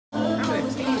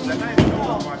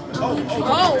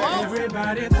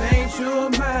Everybody thinks you're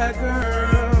my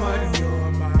girl, but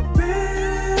you're my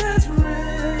best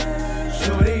friend.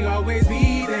 Shorty always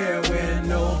be there when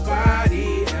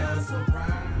nobody else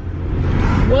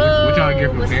around. Whoa, what y'all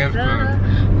get from Sam's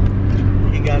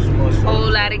Club? He got some more stuff.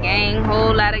 Whole lot of gang,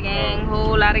 whole lot of gang,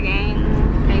 whole lot of gang.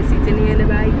 Can't see Tinny in the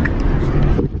bike.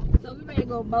 So we ready to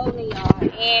go bowling, y'all.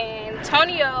 And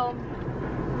Antonio,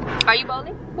 are you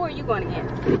bowling? Who are you going again?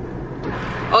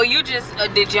 Oh, you just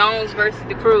the Jones versus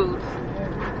the Cruz.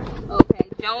 Okay,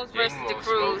 Jones versus the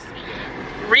Cruz.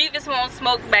 Revis won't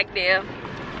smoke back there.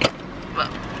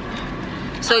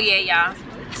 So yeah, y'all,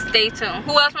 stay tuned.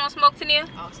 Who else won't smoke, Tania?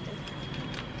 Austin.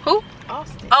 Who?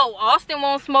 Austin. Oh, Austin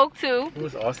won't smoke too.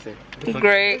 Who's Austin?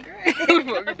 Greg.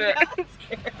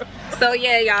 So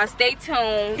yeah, y'all, stay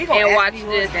tuned and watch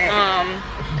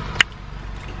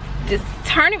this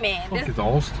tournament. This is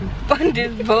Austin.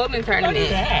 This bowling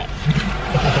tournament.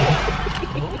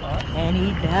 And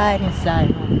he died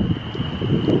inside him.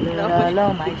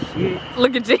 Hello, my shit.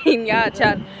 Look at Gene, y'all,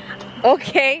 child.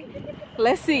 Okay,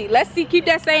 let's see. Keep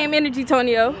that same energy,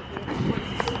 Tonio.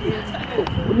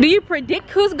 Do you predict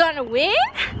who's gonna win?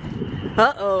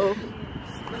 Uh-oh.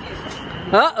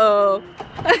 Uh-oh.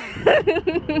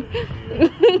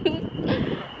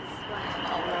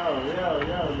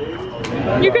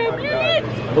 You can't believe it.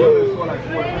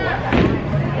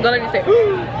 Don't let me say.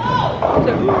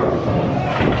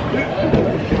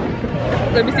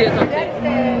 Let me see it.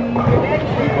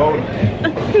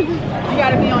 You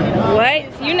gotta be on it. What?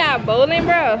 You not bowling,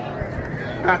 bro?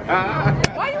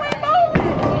 Why you ain't bowling?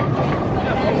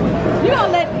 You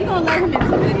gonna let him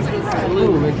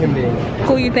intimidate.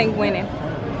 Who you think winning?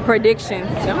 Predictions.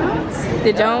 Jones?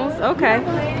 The Jones? Okay.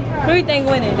 Who you think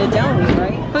winning? The Jones,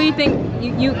 right? Who you think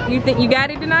you think you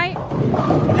got it tonight?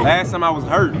 Last time I was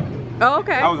hurt. Oh,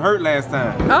 okay. I was hurt last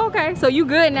time. Oh, okay. So you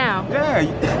good now? Yeah,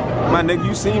 my nigga,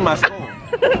 you seen my score.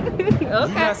 Okay.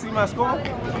 You not see my score?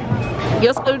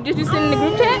 Did you send in the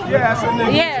group chat? Yeah, I sent in the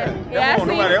group Yeah, chat. yeah, I see.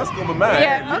 Nobody else gonna be mine.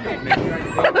 Yeah, okay.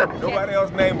 Nobody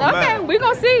else name but Okay, mine. we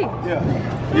gonna see. Yeah.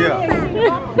 Yeah.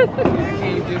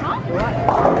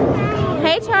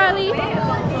 Hey, Charlie.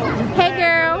 Hey,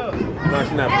 girl. No,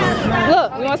 she's not playing. Look,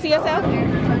 you wanna see yourself?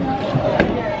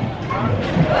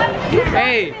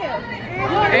 Hey.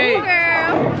 Hey.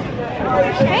 Girl.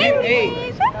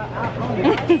 Hey.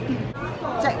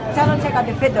 Tell him to take out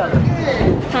the fit though.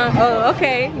 Oh,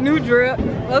 okay. New drip.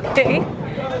 Okay.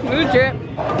 New drip.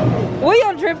 Where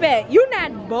your drip at? You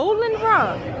not bowling,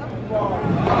 bro?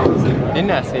 Did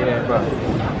not say that, bro.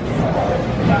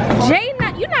 Jay,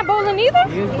 you not bowling either?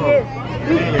 He is.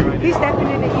 He's stepping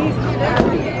in the east.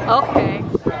 Okay.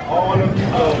 All of you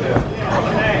go there.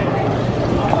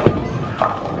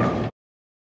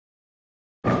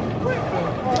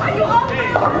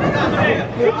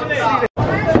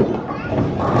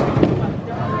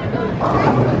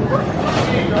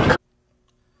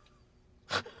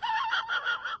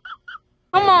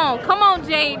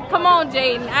 Come on,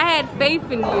 Jaden. I had faith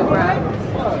in you, bro.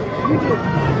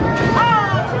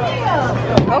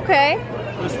 Okay.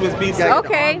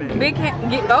 Okay. Big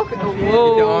hand. Okay.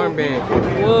 Whoa. Get the armband.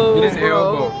 Whoa. Get his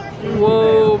elbow.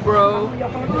 Whoa, bro.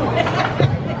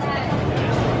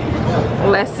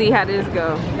 Let's see how this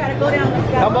goes.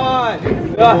 Come on,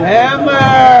 the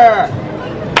hammer.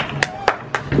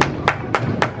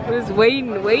 Just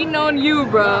waiting on you,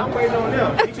 bro. I'm waiting on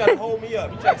him. He try to hold me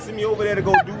up. He try to send me over there to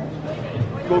go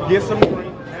get some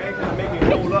drink. I ain't trying to make me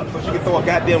roll up so she can throw a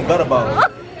goddamn gutter ball.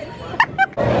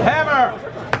 Hammer!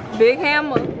 Big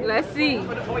hammer. Let's see.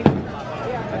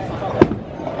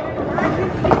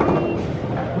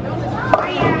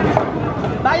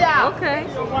 Okay.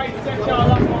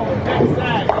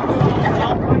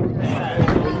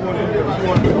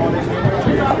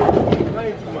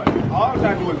 All I'm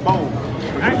trying to do is bowl.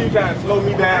 You trying to slow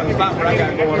me down and stop what I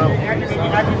got going on.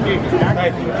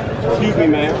 Thank you. Excuse me,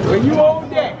 man. When you on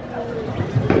deck,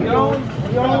 you on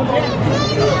deck.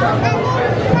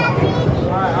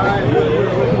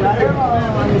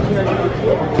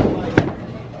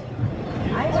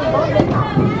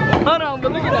 Hold on,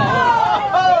 but look at that.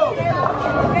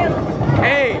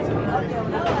 Hey.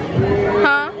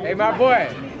 Huh? Hey, my boy.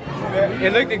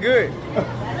 It looked good.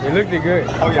 It looked good.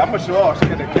 Oh yeah, I'm gonna show off. She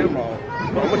got that camera on.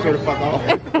 I'm gonna show the fuck off.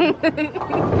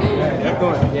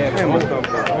 Yeah, the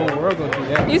whole world gonna see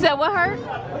that. You said what hurt?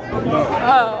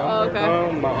 Oh, okay.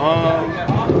 My arms,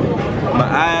 my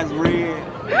eyes red.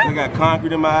 They got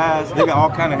concrete in my eyes. They got all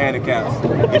kind of handicaps.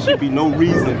 There should be no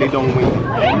reason they don't win.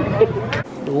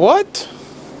 What?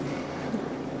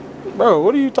 Bro,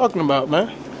 what are you talking about, man?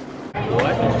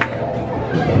 What?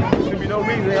 There should be no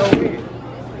reason they don't win.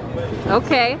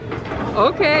 Okay.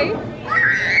 Okay.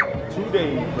 2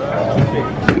 days, bro. 2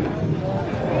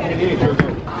 days.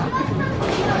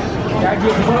 Gotta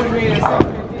get motivated.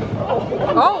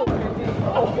 Oh.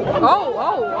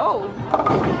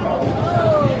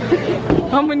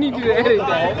 I'm gonna need you to edit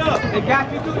that. They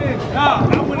got you through this. Nah,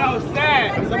 I went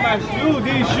outside. Somebody's shoes,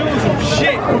 these shoes, some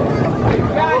shit. They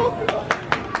got it.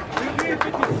 These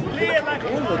bitches slid like a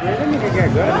Uber, man. That nigga got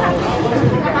good.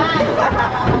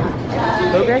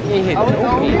 Look, I can't hit no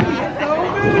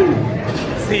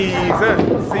Season.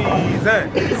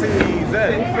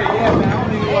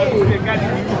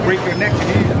 Break your neck to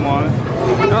these ones.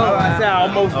 I said I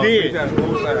almost did. No,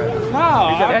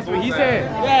 that's what he said.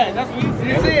 Yeah, that's what he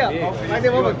said. Right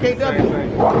there over KW.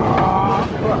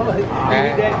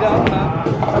 Need that dog,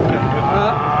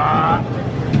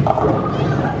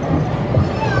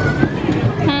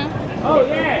 Oh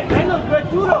yeah, that looks good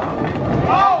too though.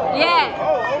 Yeah.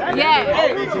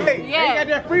 Got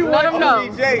that free Let him know.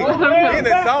 DJ, in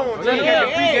the zone, too. He got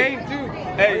the free game too.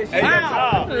 Hey,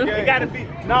 It gotta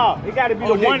be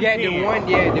the one Yeah, pin.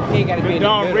 the pin gotta be in the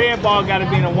The middle. red ball gotta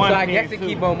be in the one So pin. I guess it too.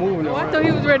 keep on moving. Oh, I thought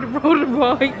he was ready to roll the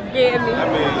ball. He scared me.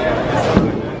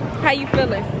 How you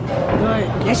feeling? Good.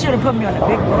 They should have put me on the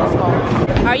big ball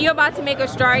score. Are you about to make a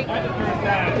strike?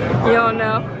 You don't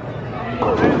know.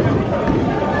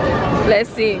 Let's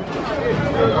see.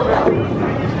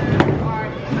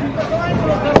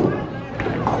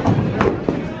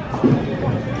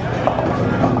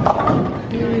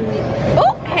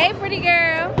 Oh, hey, pretty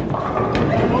girl.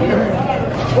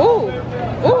 Ooh,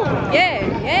 yeah.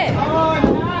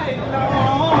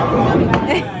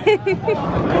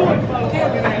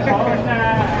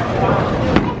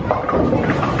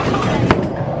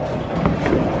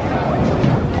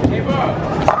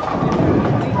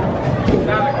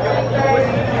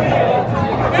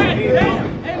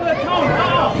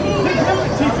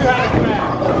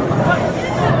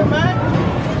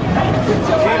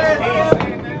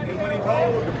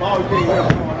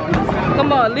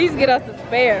 Come on, at least get us a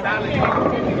spare.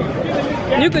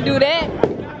 You could do that.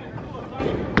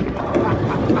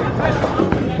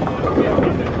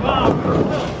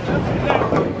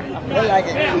 I like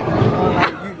it.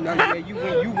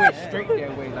 You went straight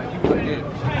that way, like you put it.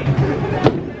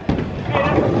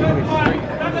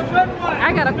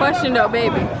 I got a question though,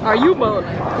 baby. Are you bowling?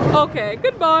 Okay,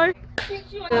 goodbye.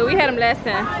 We had him last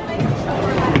time.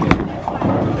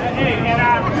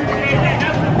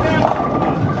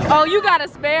 Oh, you got a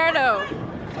spare though.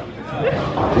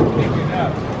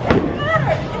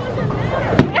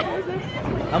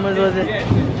 How much was it?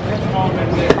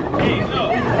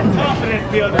 Confidence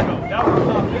builder though. That was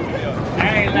confidence builder. I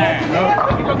ain't lying. Look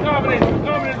at your confidence. Your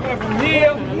confidence went from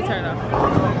here. Let me turn off.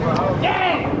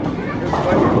 Yeah.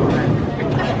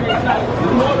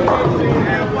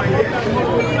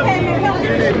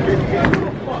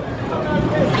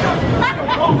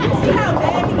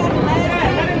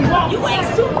 You ain't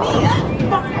suit me up.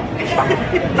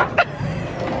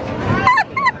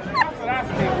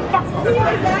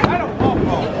 I don't walk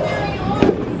home.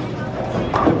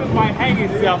 This might hang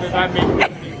itself if I make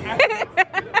it.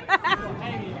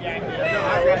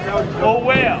 Oh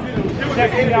well.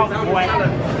 Check it out, boy.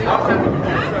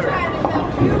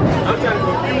 I'm trying to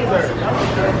confuse her.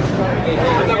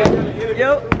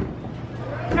 Yo.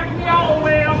 Check me out, oh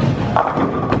well.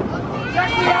 Check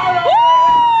me out,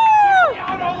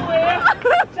 oh well.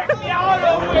 Check me out,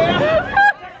 oh well.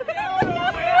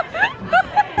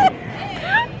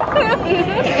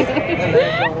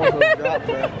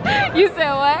 You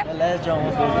said what? The last joint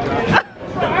was supposed to drop.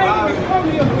 I ain't even come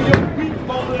here for your weak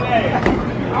bowling ass.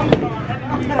 I'm sorry.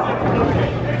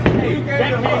 Hey,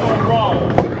 that came on wrong.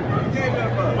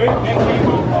 Wait, that came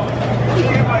on wrong.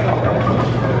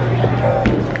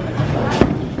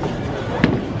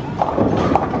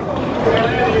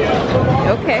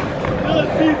 Okay.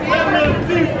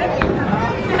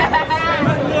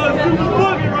 Little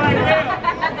boogie right there.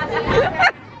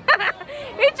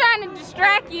 He's trying to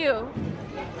distract you.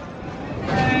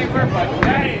 Hey, we're about to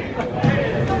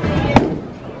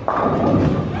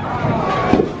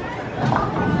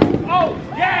oh,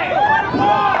 yeah!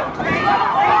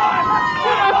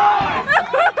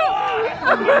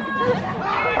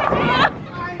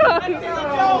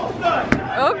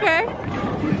 Okay.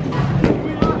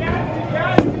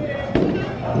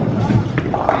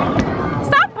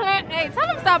 Stop playing. Hey, tell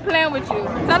him stop playing with you.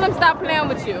 Tell him stop playing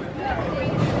with you.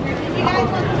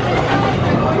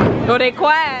 Oh, they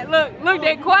quiet. Look,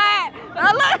 they quiet.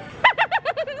 Oh, look.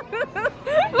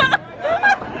 Look.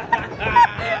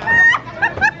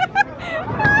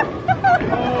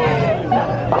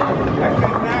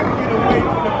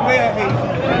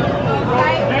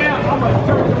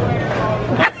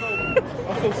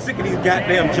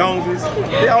 goddamn Joneses.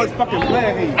 They always fucking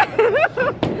playing here.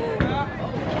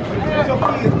 What's your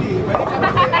kids did, man?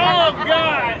 Oh,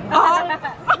 God.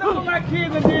 Look what my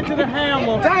kids did to the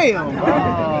hammer. Damn, bro.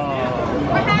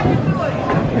 What happened to it?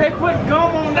 They put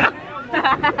gum on that.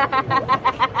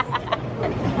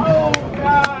 Oh,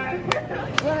 God.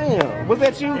 Damn. Was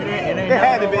that you? It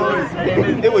had to be you.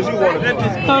 It was you one of them.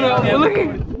 Hold on,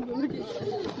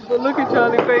 look at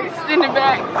Charlie's face in the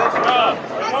back.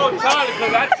 Oh, Charlie,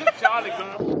 because I took Charlie gum.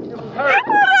 Hurt.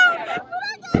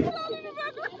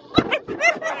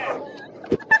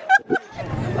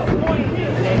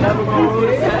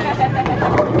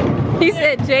 He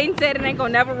said, Jane said it ain't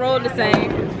gonna never roll the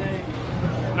same.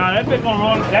 Nah, that bitch gonna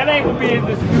roll. That ain't gonna be his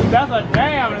excuse. That's a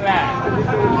damn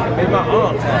lie. Made my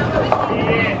arm tight.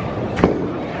 Yeah.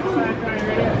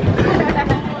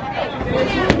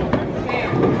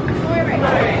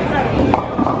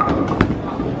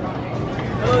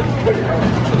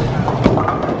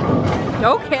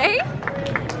 Okay.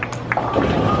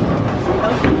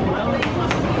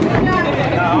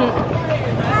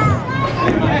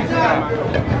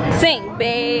 Sing,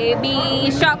 baby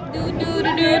shark, do do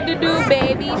do do do do,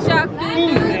 baby shark, do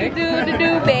do do do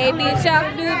do, baby shark,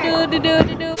 do do do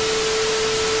do do.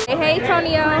 Hey,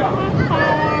 Tonio.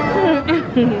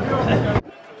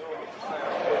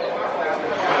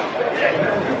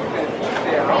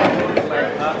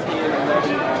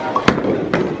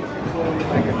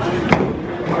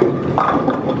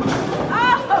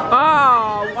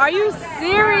 Oh, are you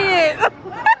serious?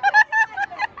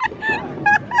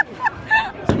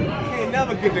 Can't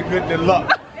never get the good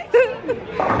luck.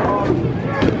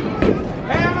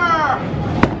 Hammer!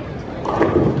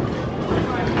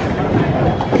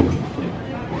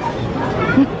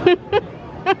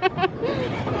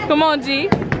 Come on, G.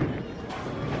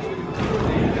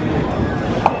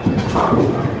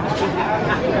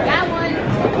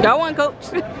 Got one,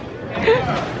 coach.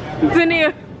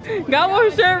 Tania. Got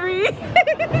one, Sherry.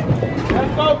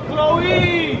 Let's go,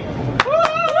 Chloe. Woo!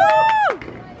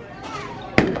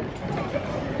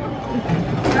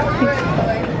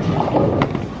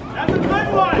 That's a good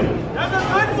one. That's a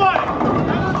good one.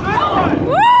 That's a good one.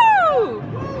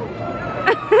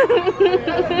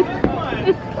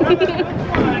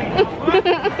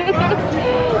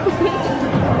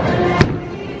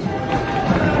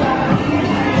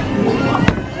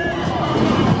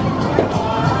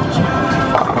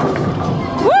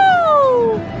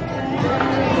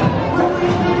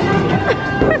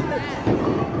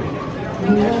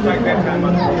 Like that time,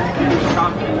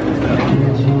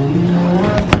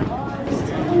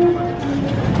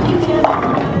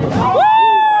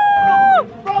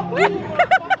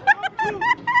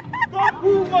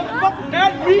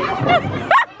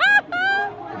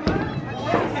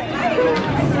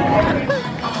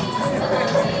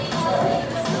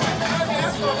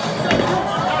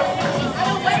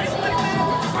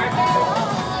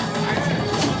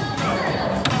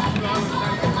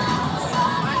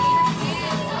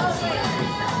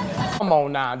 Come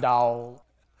on now, dog.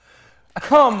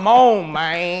 Come on,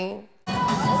 man.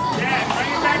 Yeah,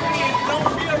 bring it back in. Don't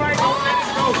feel right. Don't let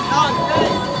it go.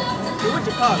 What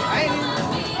you call it? I ain't even.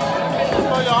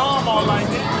 Throw your arm all like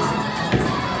this.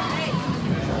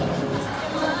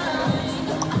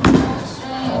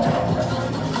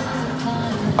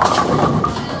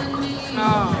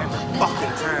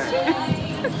 fucking time.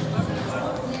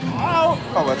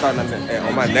 Oh, I thought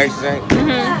on my next thing,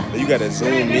 you gotta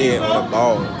zoom in on the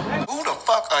ball. Who the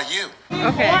fuck are you?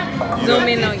 Okay. Zoom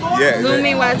in on you. Yeah, Zoom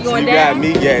in while it's going you down. got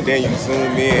me, yeah, then you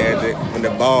zoom in at when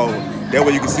the ball. That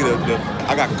way you can see the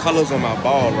I got colors on my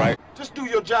ball, right? Just do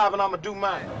your job and I'ma do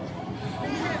mine.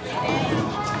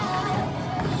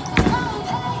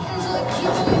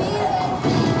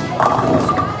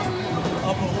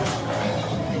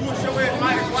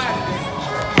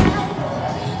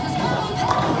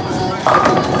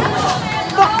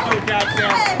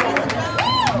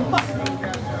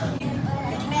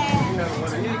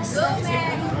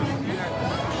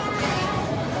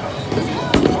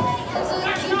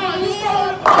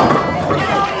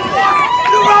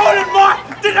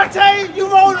 Did I tell you?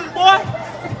 You rolling, boy.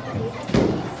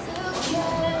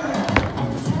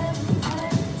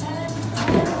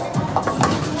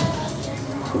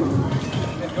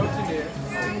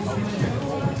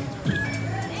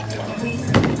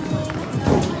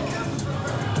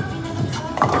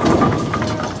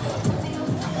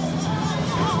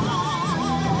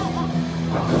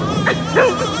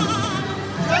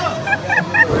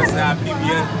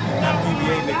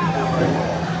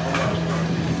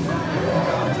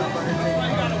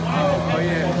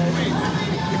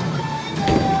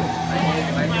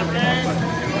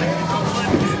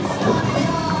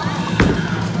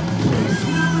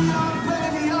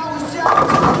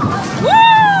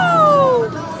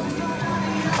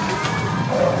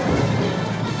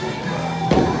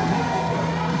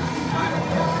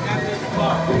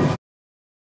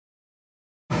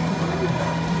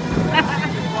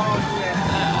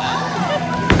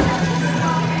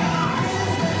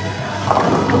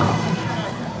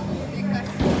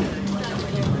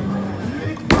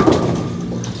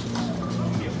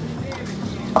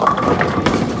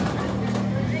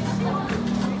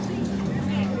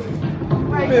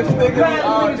 This nigga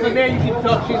all So day. now you can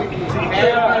talk shit again.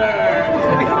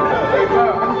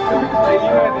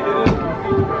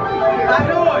 I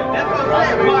know it. That's what I'm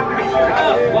saying. Block the shit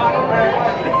up. Block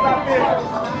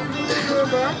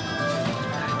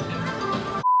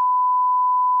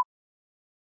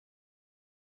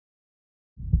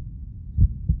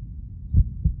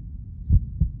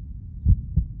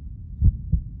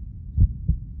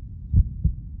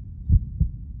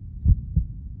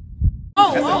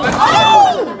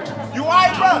You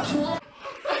alright, bro?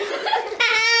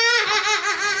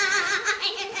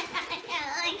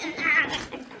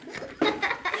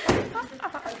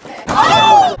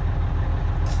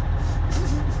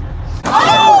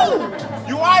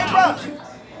 You alright, bro?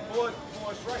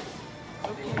 Four strikes.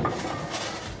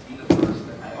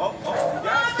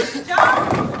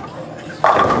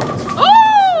 Ooh!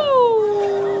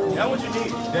 That's what you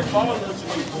need. That fall is what you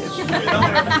need. You don't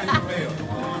have everything to fail.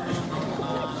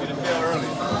 Should have failed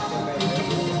earlier.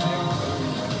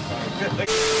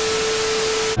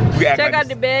 Check out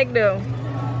the bag though.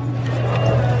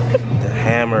 The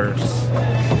hammers.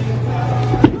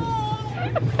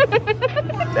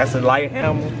 That's a light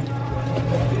hammer.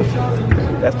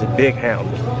 That's the big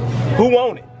hammer. Who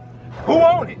want it? Who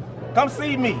want it? Come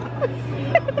see me.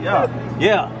 Yeah.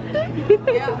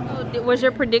 Was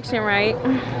your prediction right?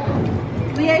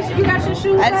 Leisha, you got your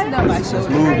shoes? I just know my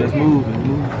shoulder. Let's move.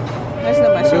 I just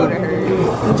know my shoulder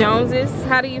hurt. Joneses,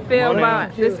 how do you feel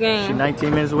about this game? 19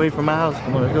 minutes away from my house.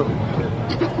 Come on, let's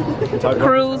go.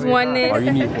 Cruz won this.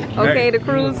 Okay, the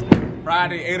Cruz.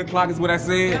 Friday, 8 o'clock is what I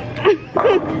said.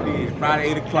 Friday,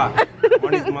 8 o'clock.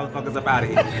 Run these motherfuckers up out of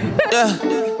here. Yeah.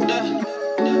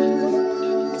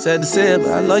 Sad to say it,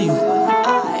 but I love you.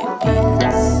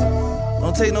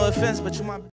 Don't take no offense, but you my